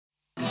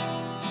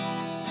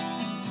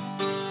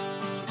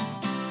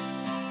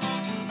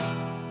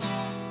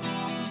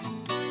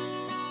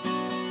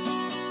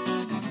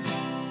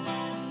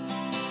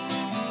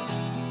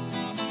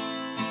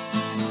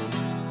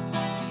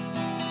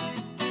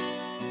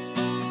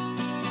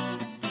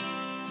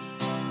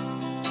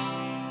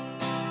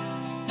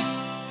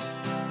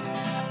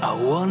I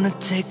wanna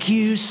take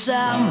you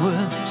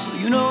somewhere so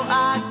you know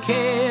I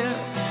care,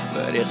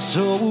 but it's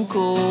so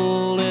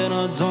cold and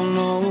I don't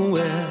know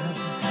where.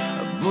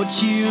 I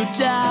bought you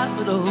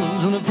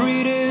daffodils on a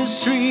pretty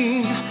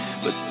string,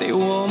 but they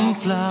won't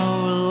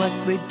flower like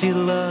they did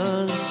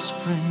last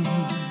spring.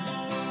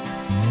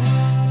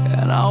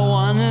 And I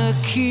wanna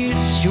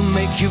kiss you,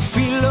 make you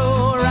feel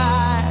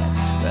alright,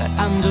 but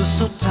I'm just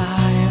so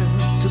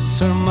tired to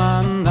turn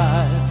my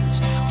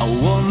eyes. I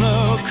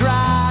wanna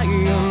cry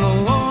and I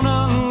wanna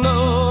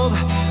love,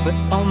 but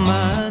all my